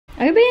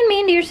Are you being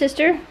mean to your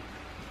sister?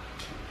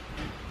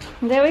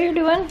 Is that what you're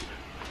doing?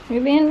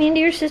 You're being mean to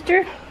your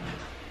sister?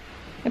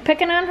 You're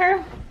picking on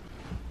her?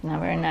 Not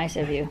very nice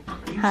of you.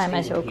 Hi,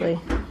 Miss Oakley.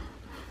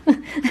 Are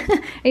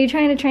you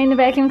trying to train the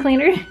vacuum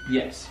cleaner?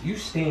 Yes, you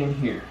stay in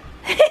here.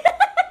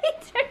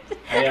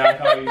 Yeah, I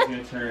thought he was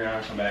going to turn around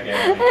and come back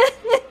at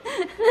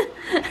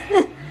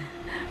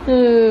me.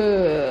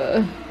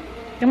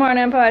 Good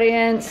morning,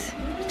 audience.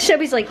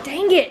 Shelby's like,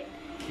 dang it.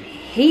 I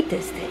hate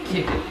this thing.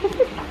 Kick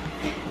it.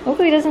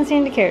 Oakley doesn't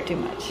seem to care too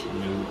much.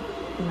 No.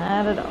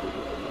 Not at all.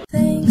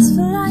 Thanks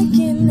for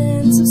liking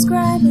and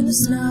subscribing to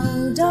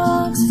Snow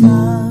Dogs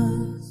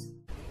Vlogs.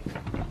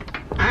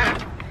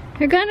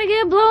 You're gonna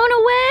get blown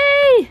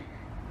away!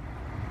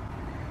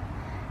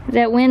 Is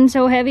that wind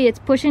so heavy it's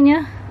pushing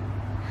you?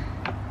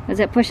 Is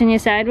it pushing you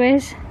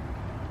sideways?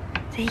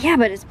 Say, yeah,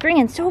 but it's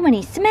bringing so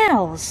many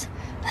smells.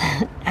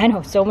 I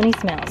know, so many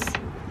smells.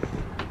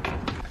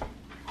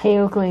 Hey,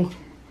 Oakley.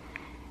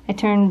 I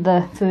turned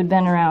the food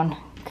bin around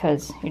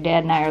because your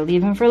dad and I are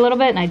leaving for a little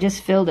bit and I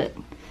just filled it.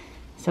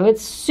 So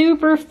it's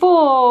super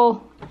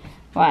full.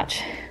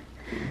 Watch.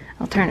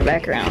 I'll turn it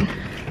back around.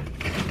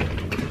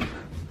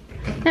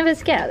 Have a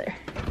gather.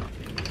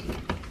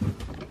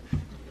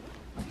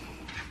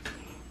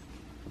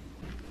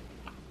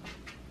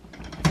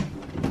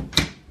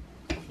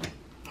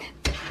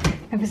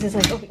 Memphis is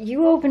like, oh,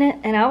 you open it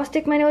and I will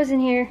stick my nose in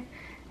here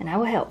and I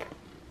will help.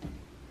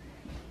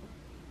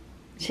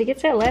 She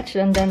gets that latch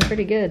undone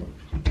pretty good.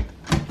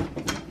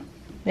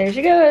 There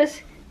she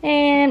goes.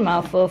 And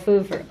mouthful of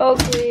food for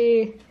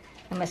Oakley.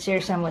 I'm gonna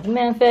share some with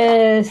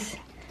Memphis.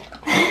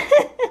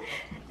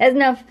 That's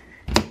enough.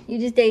 You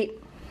just ate.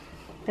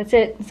 That's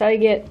it. That's all you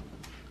get.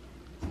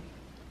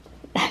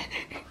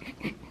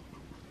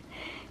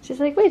 She's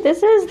like, wait,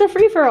 this is the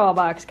free-for-all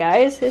box,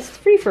 guys. It's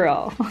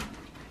free-for-all.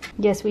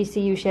 Yes, we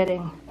see you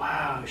shedding.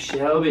 Wow,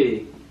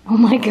 Shelby. Oh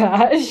my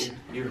gosh.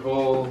 Your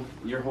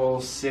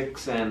whole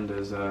six end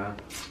is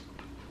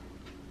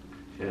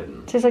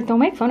shedding. She's like, don't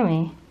make fun of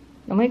me.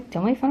 Don't make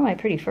fun of my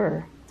pretty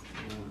fur.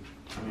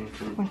 I mean,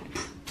 from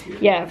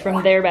Yeah,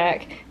 from their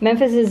back.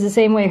 Memphis is the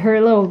same way.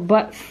 Her little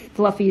butt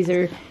fluffies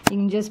are, you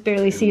can just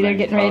barely see they're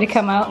getting ready to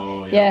come out.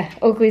 Oh, yeah,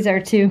 Oakley's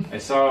are too. I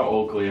saw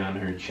Oakley on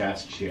her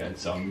chest. She had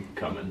some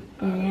coming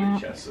out of Yeah.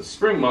 her chest. So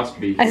spring must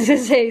be I was here.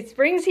 gonna say,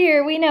 spring's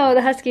here. We know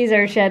the Huskies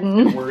are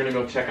shedding. We're gonna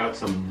go check out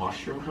some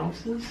mushroom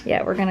houses.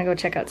 Yeah, we're gonna go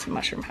check out some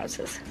mushroom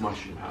houses.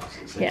 Mushroom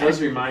houses. It Yeah.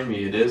 does remind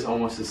me, it is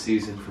almost the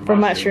season For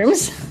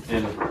mushrooms.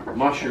 And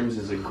mushrooms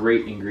is a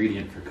great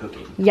ingredient for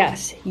cooking.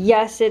 Yes,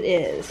 yes it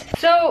is.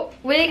 So,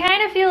 we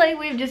kind of feel like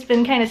we've just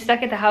been kind of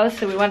stuck at the house,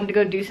 so we wanted to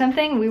go do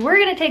something. We were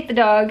gonna take the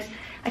dogs.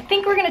 I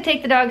think we're gonna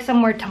take the dogs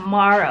somewhere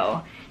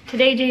tomorrow.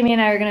 Today, Jamie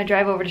and I are gonna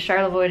drive over to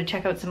Charlevoix to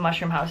check out some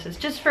mushroom houses,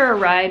 just for a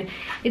ride.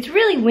 It's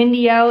really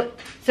windy out,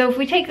 so if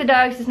we take the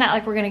dogs, it's not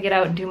like we're gonna get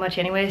out and do much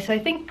anyway, so I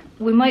think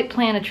we might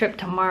plan a trip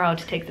tomorrow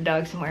to take the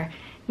dogs somewhere.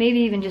 Maybe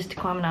even just to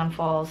Quamanon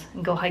Falls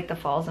and go hike the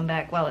falls and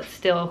back while it's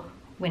still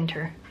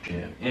winter.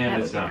 Yeah, and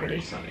That it's would be not pretty.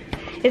 very sunny.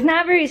 It's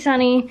not very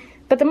sunny,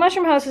 but the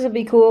mushroom houses will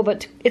be cool,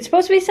 but it's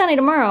supposed to be sunny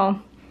tomorrow.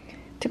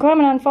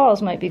 Quamanon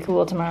Falls might be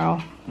cool tomorrow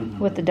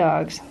with the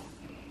dogs.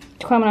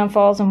 Quamanon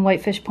Falls and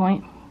Whitefish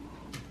Point.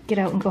 Get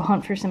out and go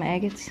hunt for some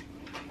agates.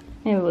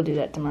 Maybe we'll do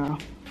that tomorrow.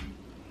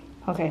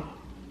 Okay.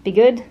 Be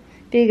good.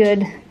 Be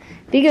good.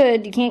 Be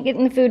good. You can't get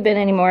in the food bin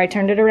anymore. I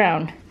turned it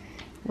around.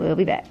 We'll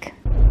be back.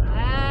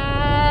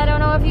 I don't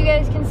know if you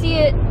guys can see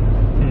it.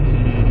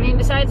 I mean,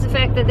 besides the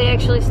fact that they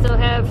actually still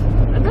have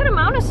a good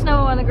amount of snow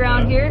on the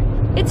ground here.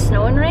 It's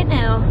snowing right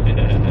now.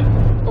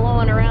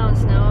 Blowing around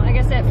snow. I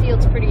guess that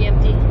field's pretty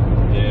empty.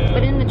 Yeah.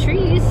 But in the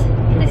trees,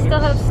 they still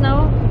have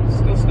snow.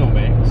 Still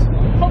snowbanks.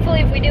 Hopefully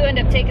if we do end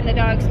up taking the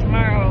dogs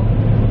tomorrow,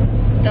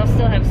 they'll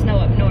still have snow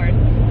up north.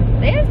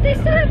 They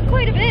still have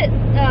quite a bit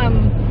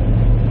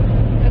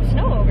of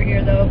snow over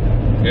here though.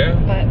 Yeah.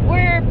 But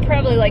we're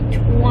probably like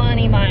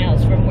 20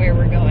 miles from where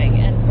we're going.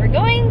 And we're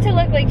going to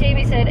look, like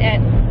Jamie said, at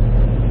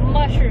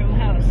mushroom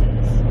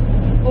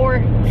houses.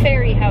 Or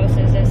fairy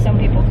houses, as some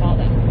people call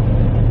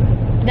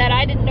them. That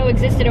I didn't know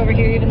existed over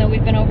here, even though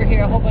we've been over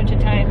here a whole bunch of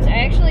times.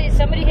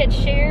 Somebody had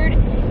shared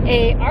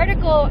a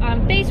article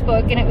on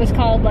Facebook, and it was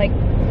called like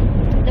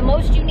the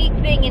most unique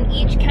thing in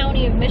each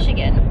county of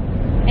Michigan,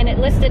 and it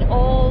listed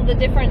all the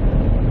different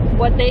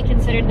what they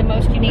considered the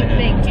most unique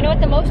thing. Do you know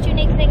what the most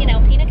unique thing in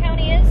Alpena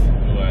County is?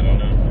 Oh, I don't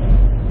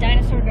know.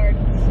 Dinosaur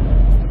Gardens,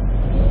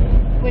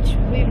 which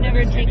we've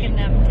never taken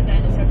them to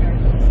Dinosaur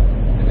Gardens.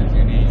 It is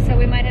unique. So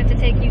we might have to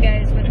take you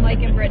guys with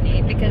Mike and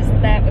Brittany, because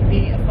that would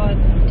be a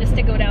fun, just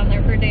to go down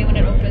there for a day when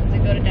it opens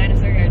and go to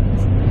Dinosaur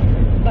Gardens.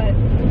 But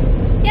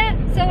yeah,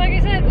 so like I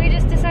said, we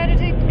just decided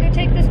to go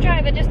take this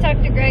drive. I just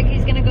talked to Greg.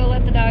 He's gonna go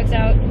let the dogs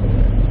out.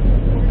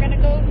 We're gonna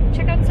go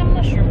check out some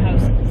mushroom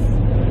houses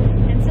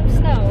and some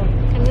snow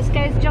and this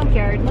guy's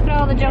junkyard. Look at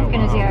all the junk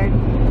in his yard.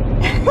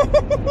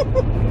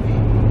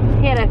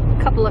 He had a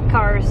couple of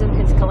cars in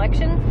his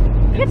collection.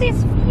 Look at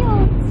these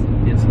fields.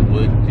 It's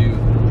wood too.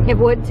 It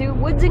wood too.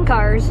 Woods and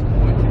cars.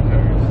 Woods and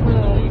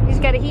cars. He's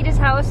got to heat his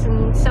house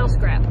and sell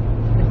scrap.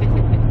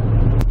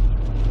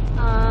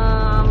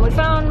 We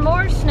found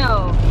more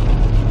snow.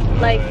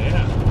 Like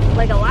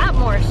a lot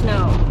more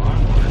snow.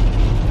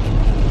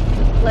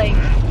 Like,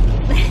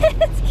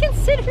 it's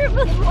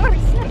considerably more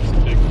snow.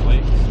 That's big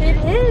flakes. It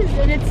is,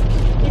 and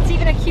it's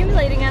even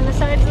accumulating on the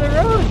sides of the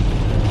road.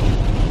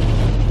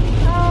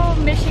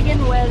 Oh,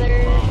 Michigan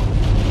weather.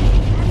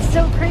 That's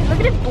so crazy.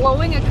 Look at it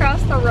blowing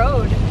across the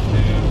road.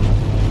 Yeah.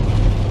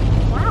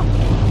 Wow.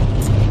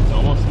 It's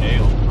almost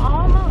hail.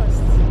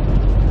 Almost.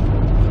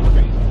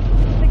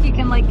 Crazy. Look, you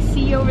can like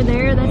see over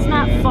there. That's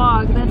not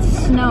fog, that's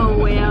snow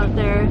way out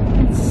there.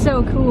 It's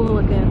so cool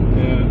looking.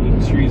 Yeah,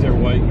 the trees are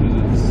white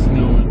because it's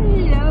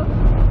snowing. Yeah.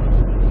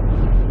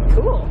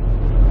 Cool.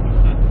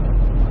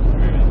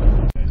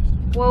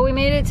 Well, we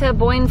made it to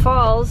Boyne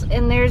Falls,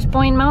 and there's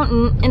Boyne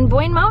Mountain, and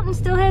Boyne Mountain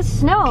still has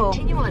snow.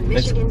 Continue on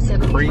Michigan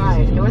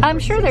 75 north. I'm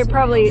sure they're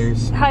probably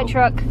high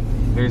truck.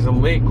 There's a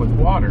lake with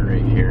water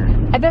right here.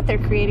 I bet they're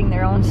creating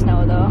their own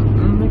snow, though.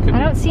 I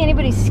don't see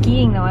anybody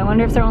skiing, though. I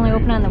wonder if they're only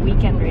open on the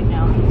weekend right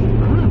now.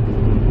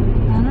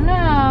 I don't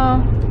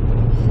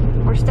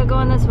know. We're still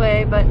going this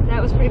way, but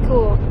that was pretty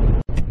cool.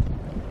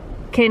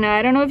 Okay, now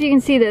I don't know if you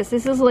can see this.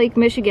 This is Lake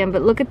Michigan,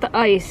 but look at the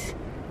ice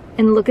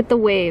and look at the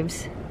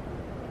waves.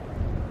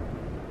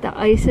 The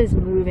ice is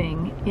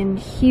moving in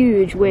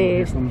huge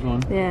waves. Here comes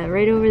one. Yeah,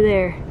 right over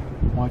there.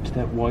 Watch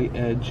that white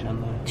edge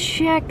on the...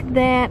 Check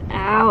that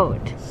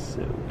out.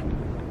 So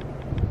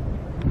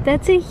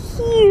That's a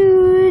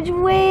huge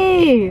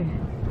wave.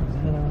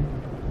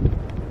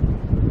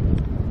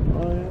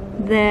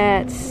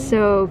 That's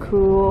so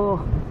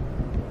cool.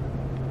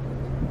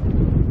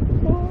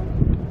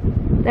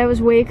 That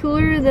was way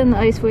cooler than the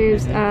ice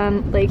waves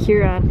on Lake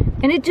Huron.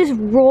 And it just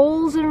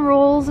rolls and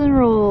rolls and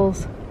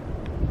rolls.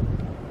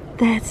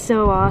 That's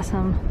so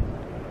awesome.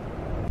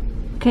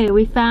 Okay,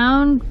 we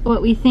found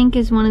what we think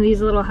is one of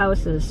these little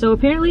houses. So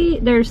apparently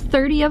there's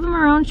 30 of them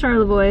around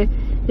Charlevoix.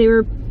 They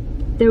were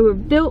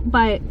built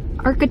by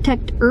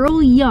architect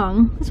Earl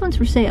Young. This one's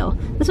for sale.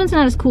 This one's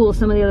not as cool as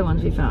some of the other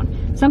ones we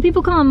found. Some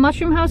people call them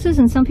mushroom houses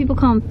and some people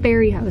call them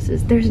fairy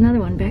houses. There's another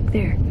one back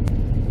there.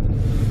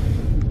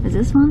 Is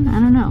this one? I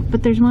don't know,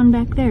 but there's one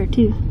back there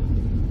too.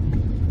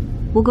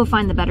 We'll go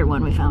find the better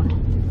one we found.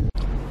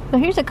 So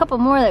here's a couple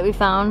more that we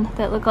found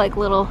that look like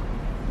little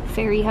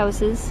fairy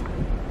houses.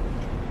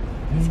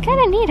 It's kind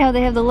of neat how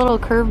they have the little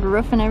curved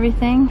roof and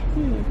everything.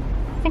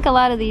 I think a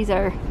lot of these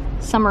are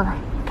summer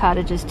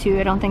cottages too.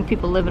 I don't think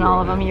people live in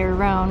all of them year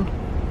round.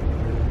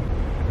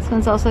 This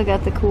one's also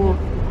got the cool...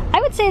 I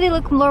would say they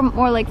look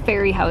more like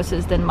fairy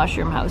houses than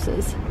mushroom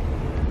houses.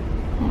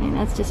 I mean,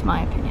 that's just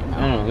my opinion though.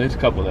 I don't know, there's a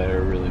couple that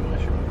are really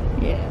mushroom.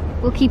 Yeah,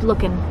 we'll keep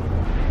looking.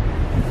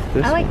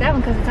 I like that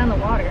one because it's on the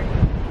water.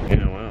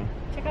 Yeah, wow.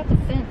 Check out the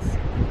fence.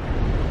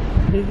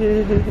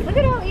 Look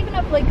at how even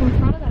up like in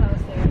front of the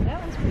house there.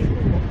 That one's pretty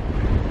cool.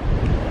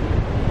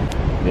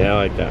 Yeah, I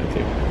like that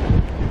too.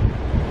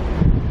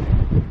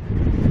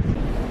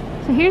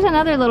 So here's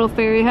another little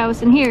fairy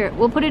house, and here,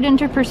 we'll put it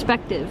into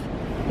perspective.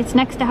 It's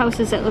next to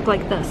houses that look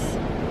like this.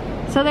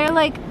 So they're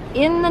like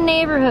in the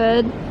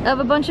neighborhood of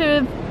a bunch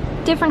of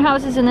different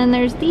houses, and then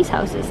there's these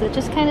houses that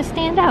just kind of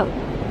stand out.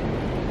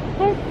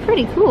 They're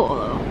pretty cool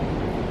though.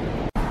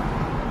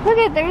 Look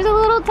at, there's a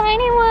little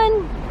tiny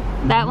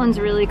one. That one's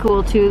really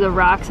cool too. The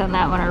rocks on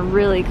that one are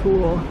really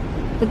cool.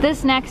 But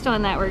this next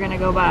one that we're gonna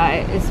go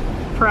by is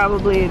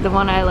probably the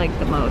one I like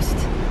the most.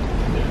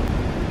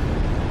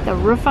 The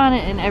roof on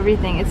it and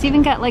everything. It's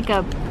even got like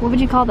a, what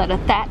would you call that? A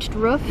thatched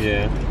roof?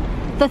 Yeah.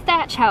 The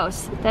thatch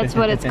house. That's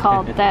what it's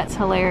called. That's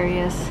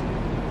hilarious.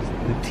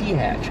 The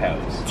T-hatch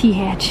house.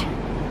 T-hatch.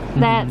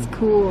 That's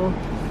cool.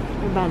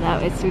 What about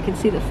that way so we can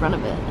see the front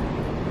of it?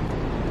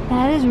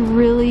 That is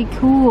really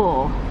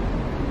cool.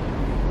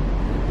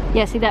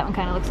 Yeah, see that one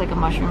kind of looks like a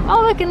mushroom.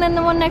 Oh look, and then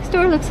the one next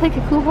door looks like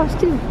a cool house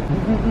too.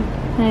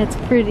 That's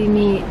pretty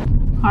neat.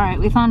 Alright,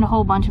 we found a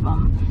whole bunch of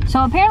them.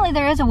 So apparently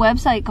there is a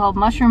website called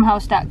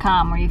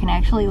mushroomhouse.com where you can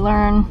actually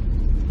learn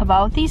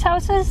about these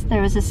houses.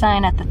 There was a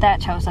sign at the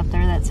thatch house up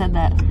there that said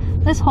that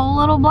this whole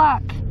little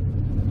block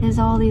is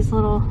all these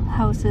little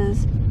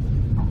houses.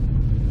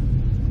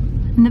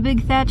 And the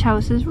big thatch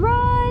house is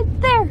right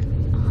there.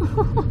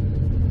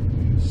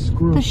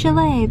 The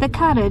chalet, the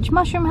cottage,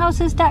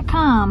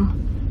 mushroomhouses.com.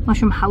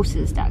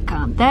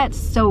 Mushroomhouses.com. That's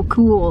so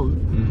cool.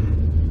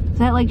 Is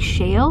that like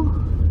shale?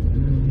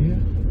 Yeah.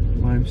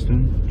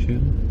 Limestone,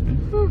 shale.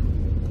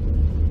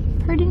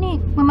 Pretty neat.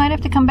 We might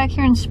have to come back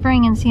here in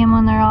spring and see them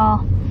when they're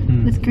all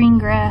with green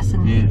grass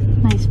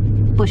and nice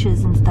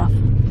bushes and stuff.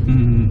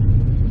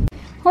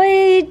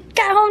 We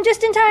got home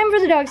just in time for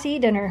the dogs to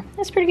eat dinner.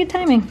 That's pretty good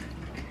timing.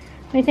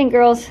 What do you think,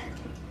 girls?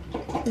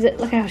 Is it?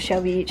 Look at how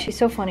Shelby eats. She's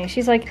so funny.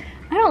 She's like,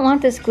 I don't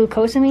want this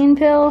glucosamine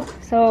pill,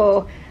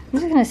 so I'm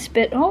just gonna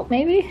spit. Oh,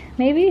 maybe.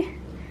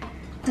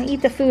 I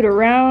eat the food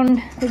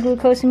around the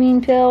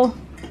glucosamine pill.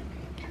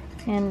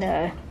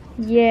 And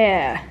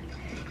yeah,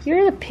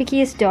 you're the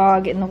pickiest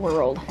dog in the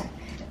world.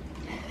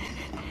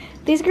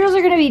 These girls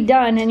are gonna be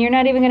done, and you're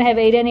not even gonna have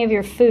ate any of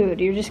your food.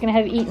 You're just gonna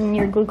have eaten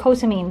your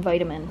glucosamine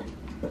vitamin,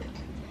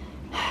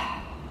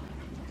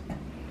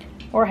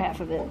 or half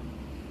of it.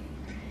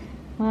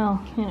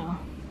 Well, you know,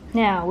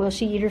 Now, will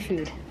she eat her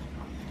food?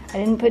 I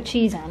didn't put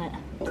cheese on it.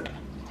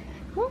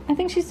 Well, I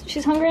think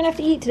she's hungry enough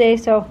to eat today,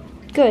 so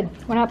good.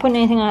 We're not putting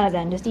anything on it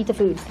then. Just eat the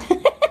food.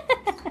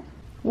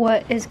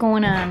 What is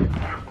going on?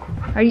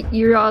 Are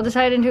you're all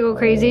deciding to go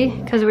crazy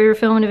because we were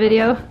filming a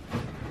video?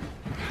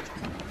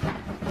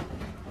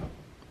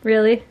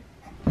 Really?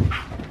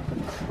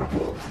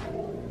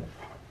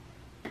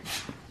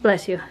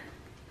 Bless you.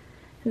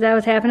 Is that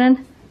what's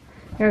happening?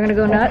 You're gonna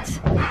go nuts?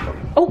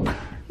 Oh,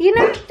 you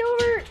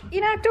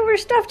knocked over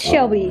stuffed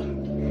Shelby.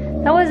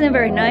 That wasn't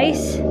very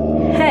nice.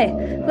 Hey,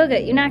 look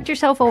it, you knocked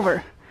yourself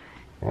over.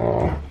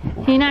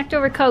 You knocked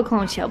over Cuddle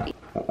Clone Shelby.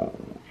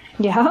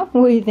 Yeah,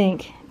 what do you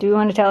think? Do we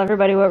want to tell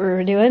everybody what we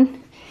were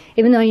doing?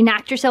 Even though you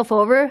knocked yourself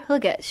over?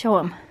 Look it, show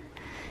them.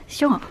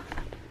 Show them.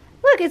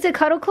 Look, it's a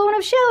Cuddle Clone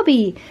of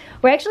Shelby.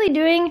 We're actually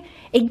doing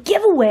a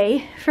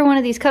giveaway for one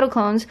of these Cuddle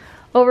Clones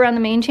over on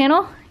the main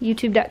channel,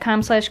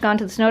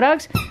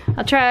 youtube.com/GoneToTheSnowDogs.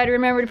 I'll try to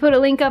remember to put a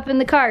link up in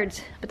the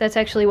cards, but that's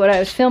actually what I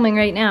was filming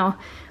right now,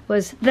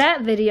 was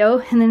that video,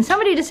 and then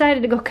somebody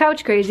decided to go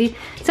couch crazy.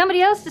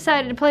 Somebody else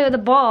decided to play with a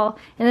ball,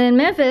 and then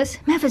Memphis,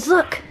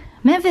 look,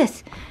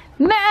 Memphis,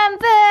 look.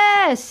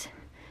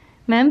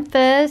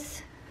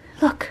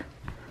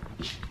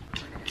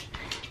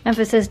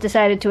 Memphis has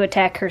decided to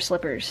attack her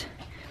slippers.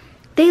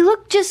 They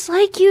look just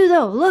like you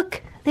though,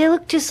 look, they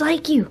look just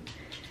like you.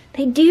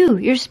 They do,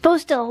 you're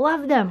supposed to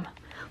love them.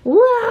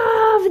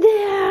 Love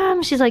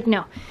them! She's like,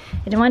 no,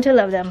 I don't want to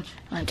love them,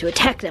 I want to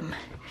attack them.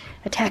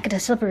 Attack the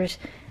slippers.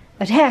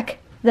 Attack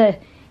the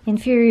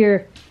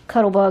inferior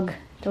cuddle bug.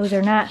 Those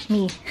are not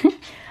me.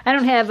 I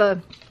don't have a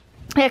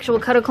actual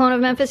Cuddle Clone of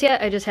Memphis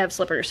yet, I just have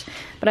slippers.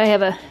 But I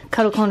have a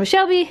Cuddle Clone of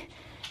Shelby,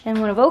 and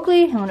one of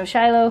Oakley, and one of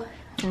Shiloh,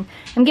 and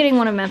I'm getting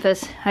one of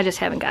Memphis. I just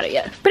haven't got it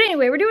yet. But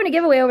anyway, we're doing a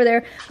giveaway over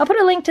there. I'll put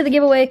a link to the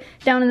giveaway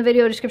down in the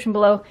video description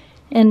below.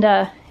 And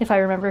if I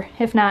remember,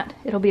 if not,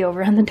 it'll be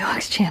over on the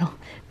dogs channel.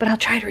 But I'll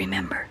try to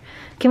remember.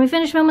 Can we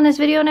finish filming this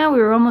video now? We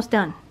were almost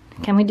done.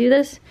 Can we do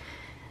this?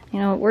 You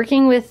know,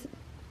 working with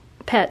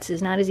pets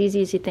is not as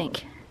easy as you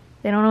think.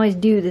 They don't always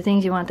do the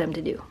things you want them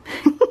to do.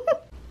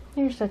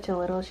 You're such a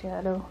little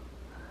shadow.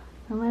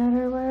 No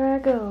matter where I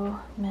go,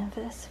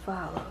 Memphis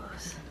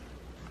follows.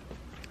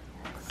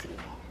 Let's see.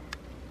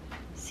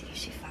 See if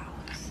she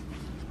follows.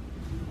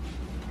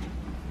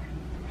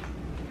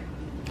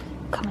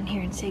 Come in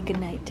here and say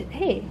goodnight to...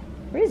 Hey,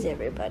 where's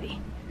everybody?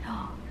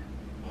 Oh,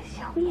 is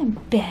Shelby in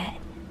bed?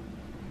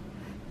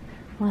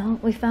 Well,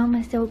 we found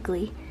Miss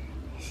Oakley.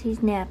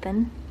 She's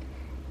napping.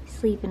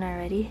 Sleeping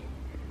already.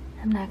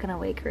 I'm not gonna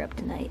wake her up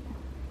tonight.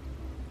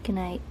 Good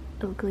night,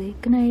 Oakley.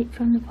 Good night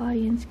from the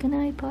audience. Good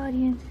night,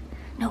 audience.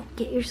 No,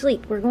 get your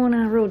sleep. We're going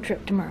on a road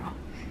trip tomorrow.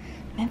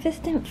 Memphis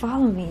didn't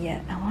follow me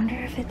yet. I wonder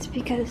if it's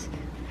because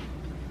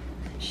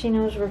she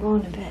knows we're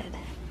going to bed.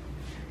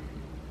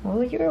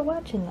 Oh, you were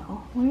watching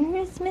though.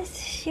 Where is Miss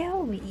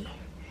Shelby?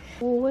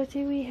 Well, what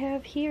do we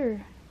have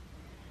here?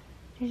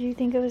 Did you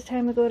think it was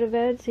time to go to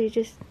bed, so you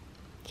just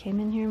came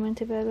in here and went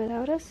to bed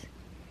without us?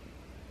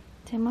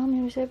 Say, Mom,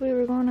 you said we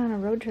were going on a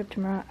road trip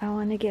tomorrow. I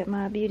want to get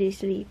my beauty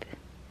sleep.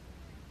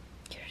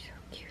 You're so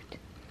cute.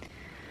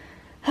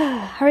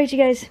 Alright, you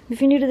guys, if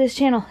you're new to this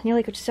channel and you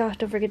like what you saw,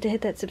 don't forget to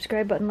hit that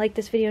subscribe button, like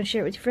this video, and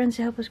share it with your friends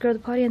to help us grow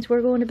the audience.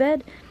 We're going to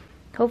bed.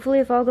 Hopefully,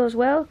 if all goes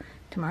well,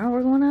 tomorrow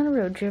we're going on a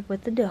road trip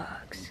with the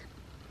dogs.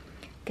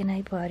 Good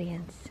night,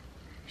 audience.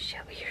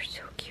 Shelby, you're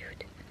so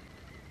cute.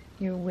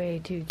 You're way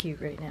too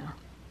cute right now.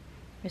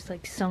 Just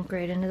like sunk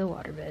right into the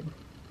waterbed.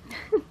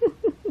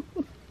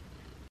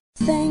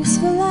 Thanks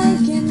for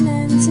liking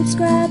and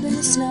subscribing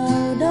to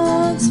Snow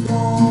Dogs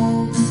Vlog.